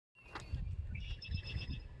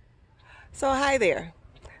So hi there.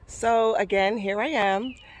 So again, here I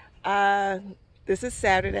am. Uh, this is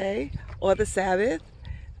Saturday or the Sabbath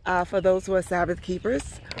for those who are Sabbath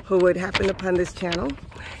keepers who would happen upon this channel.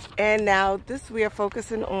 And now we are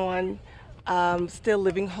focusing on still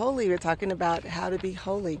living holy. We're talking about how to be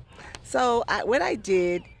holy. So what I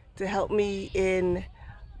did to help me in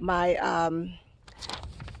my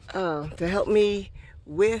to help me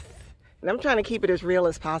with, and I'm trying to keep it as real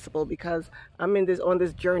as possible because I'm on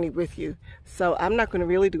this journey with you. So I'm not going to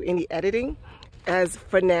really do any editing. As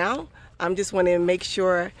for now, I'm just want to make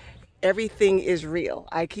sure everything is real.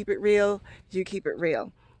 I keep it real, you keep it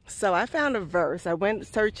real. So I found a verse. I went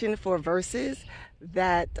searching for verses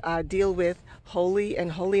that deal with holy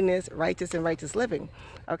and holiness, righteous and righteous living.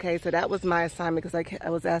 Okay, so that was my assignment because I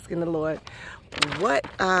was asking the Lord, what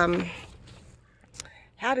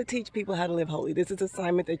how to teach people how to live holy. This is an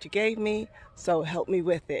assignment that you gave me, so help me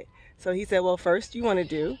with it. So he said, well, first you want to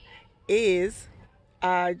do is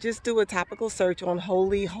just do a topical search on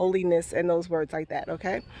holy, holiness, and those words like that,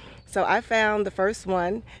 okay? So I found the first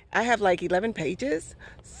one. I have like 11 pages.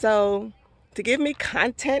 So to give me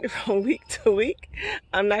content from week to week,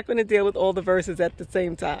 I'm not going to deal with all the verses at the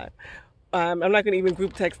same time. I'm not going to even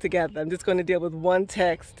group text together. I'm just going to deal with one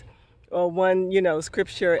text or one,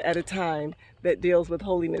 scripture at a time that deals with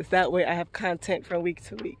holiness. That way I have content from week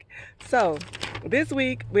to week. So this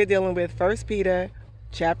week we're dealing with 1 Peter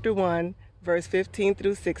chapter 1, verse 15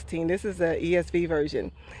 through 16. This is the ESV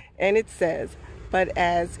version. And it says, but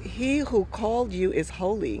as he who called you is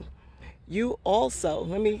holy, you also,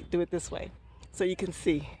 let me do it this way so you can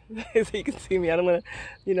see, so you can see me. I don't want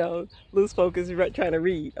to, lose focus trying to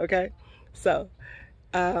read, okay? So,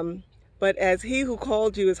 but as he who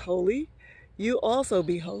called you is holy, you also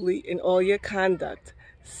be holy in all your conduct,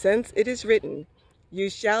 since it is written, you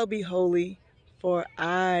shall be holy, for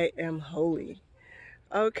I am holy.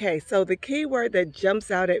 Okay, so the key word that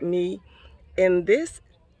jumps out at me in this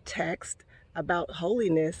text about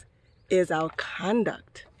holiness is our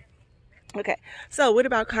conduct. Okay, so what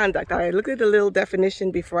about conduct? I looked at the little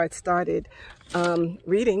definition before I started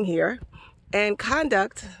reading here. And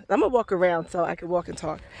conduct, I'm going to walk around so I can walk and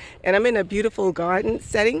talk. And I'm in a beautiful garden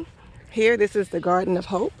setting. Here, this is the Garden of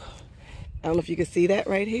Hope. I don't know if you can see that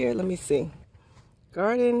right here. Let me see.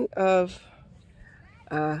 Garden of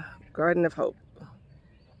Garden of Hope.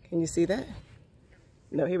 Can you see that?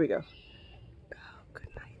 No, here we go. Oh, good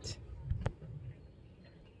night.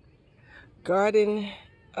 Garden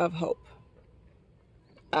of Hope.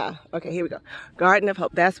 Okay, here we go. Garden of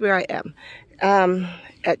Hope. That's where I am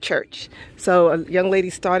at church. So a young lady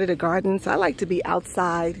started a garden. So I like to be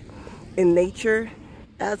outside in nature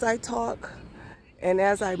as I talk and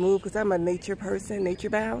as I move because I'm a nature person,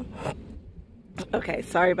 nature bound. Okay,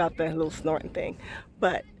 sorry about the little snorting thing.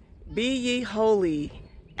 But be ye holy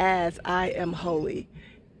as I am holy.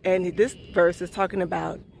 And this verse is talking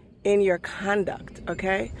about in your conduct,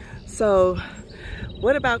 okay? So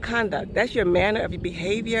what about conduct? That's your manner of your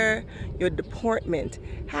behavior, your deportment,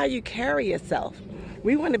 how you carry yourself.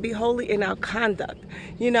 We want to be holy in our conduct.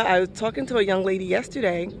 I was talking to a young lady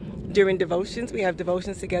yesterday during devotions. We have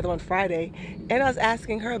devotions together on Friday, and I was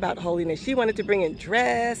asking her about holiness. She wanted to bring in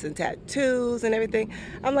dress and tattoos and everything.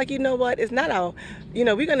 I'm like, you know what? It's not we're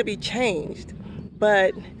going to be changed,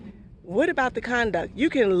 but what about the conduct? You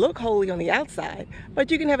can look holy on the outside, but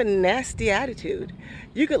you can have a nasty attitude.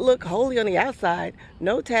 You could look holy on the outside,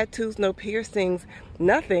 no tattoos, no piercings,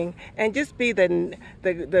 nothing, and just be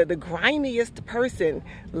the grimiest person,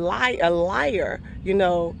 a liar,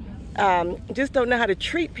 just don't know how to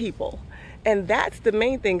treat people. And that's the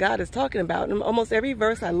main thing God is talking about. In almost every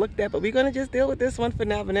verse I looked at, but we're going to just deal with this one for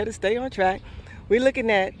now. Venetta, stay on track. We're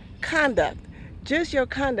looking at conduct, just your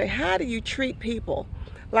conduct. How do you treat people?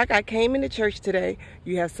 Like I came into church today,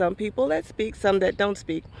 you have some people that speak, some that don't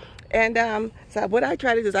speak. And so what I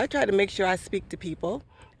try to do is I try to make sure I speak to people.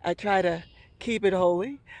 I try to keep it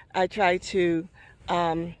holy. I try to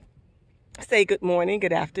say good morning,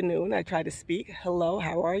 good afternoon. I try to speak, hello,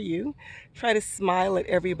 how are you? Try to smile at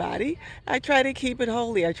everybody. I try to keep it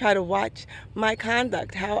holy. I try to watch my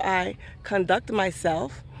conduct, how I conduct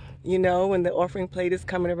myself. When the offering plate is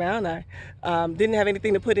coming around, I didn't have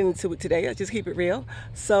anything to put into it today. I just keep it real.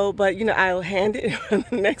 So, but I'll hand it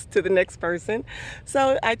to the next person.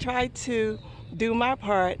 So I try to do my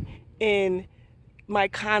part in my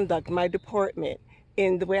conduct, my deportment,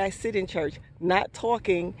 in the way I sit in church, not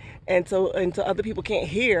talking, and so other people can't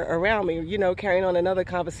hear around me, carrying on another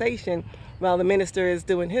conversation while the minister is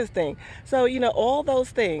doing his thing. So, all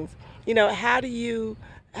those things,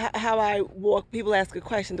 how I walk, people ask a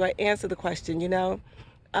question, do I answer the question,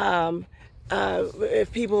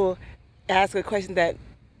 if people ask a question that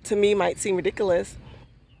to me might seem ridiculous,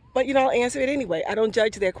 but I'll answer it anyway. I don't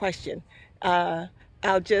judge their question. Uh,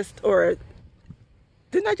 or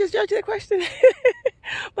didn't I just judge their question?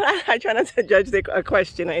 But I try not to judge their a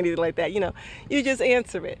question or anything like that. You just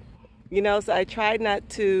answer it. So I try not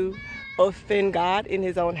to offend God in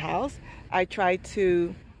His own house. I try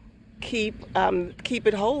to keep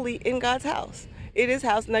it holy in God's house. It is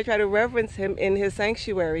house, and I try to reverence Him in His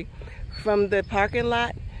sanctuary, from the parking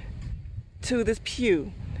lot to this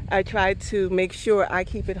pew. I try to make sure I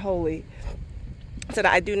keep it holy so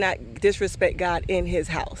that I do not disrespect God in His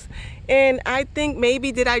house. And I think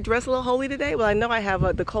maybe, did I dress a little holy today? Well, I know I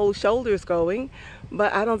have the cold shoulders going,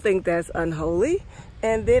 but I don't think that's unholy.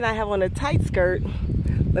 And then I have on a tight skirt.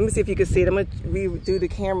 Let me see if you can see it. I'm going to redo the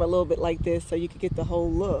camera a little bit like this so you can get the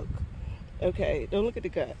whole look. Okay, don't look at the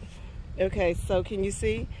gut. Okay, so can you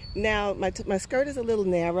see? Now, my skirt is a little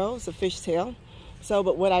narrow. It's a fishtail.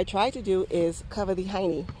 But what I try to do is cover the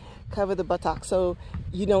hiney, cover the buttock, so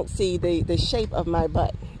you don't see the shape of my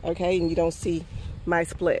butt, okay? And you don't see my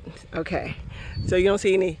split, okay? So you don't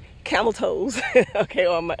see any camel toes, okay,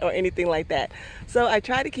 or anything like that. So I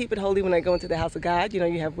try to keep it holy when I go into the house of God.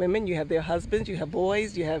 You have women, you have their husbands, you have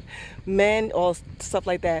boys, you have men, all stuff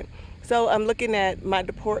like that. So I'm looking at my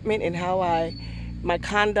deportment and my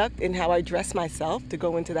conduct and how I dress myself to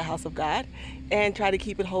go into the house of God, and try to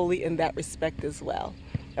keep it holy in that respect as well.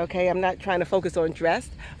 Okay, I'm not trying to focus on dress,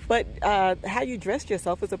 but how you dress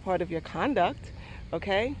yourself is a part of your conduct,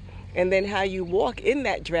 okay? And then how you walk in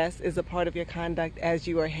that dress is a part of your conduct as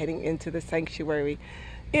you are heading into the sanctuary,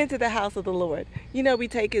 into the house of the Lord. We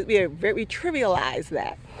trivialize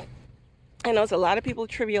that. I know it's a lot of people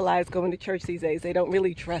trivialize going to church these days. They don't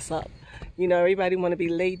really dress up. Everybody want to be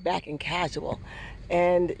laid back and casual.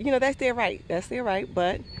 And, that's their right. That's their right.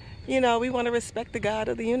 But, we want to respect the God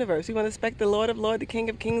of the universe. We want to respect the Lord of Lords, the King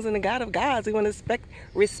of Kings, and the God of Gods. We want to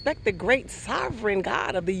respect the great sovereign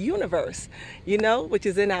God of the universe, which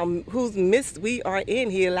is whose midst we are in.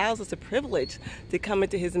 He allows us a privilege to come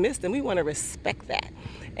into His midst, and we want to respect that.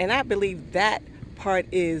 And I believe that part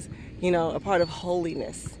is, a part of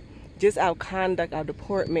holiness. Just our conduct, our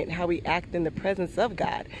deportment, how we act in the presence of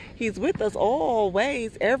God. He's with us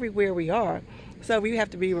always, everywhere we are. So we have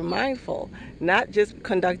to be mindful, not just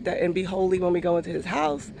conduct that and be holy when we go into His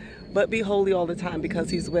house, but be holy all the time, because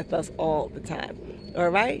He's with us all the time. All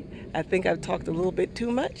right? I think I've talked a little bit too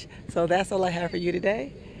much. So that's all I have for you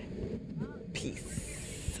today. Peace.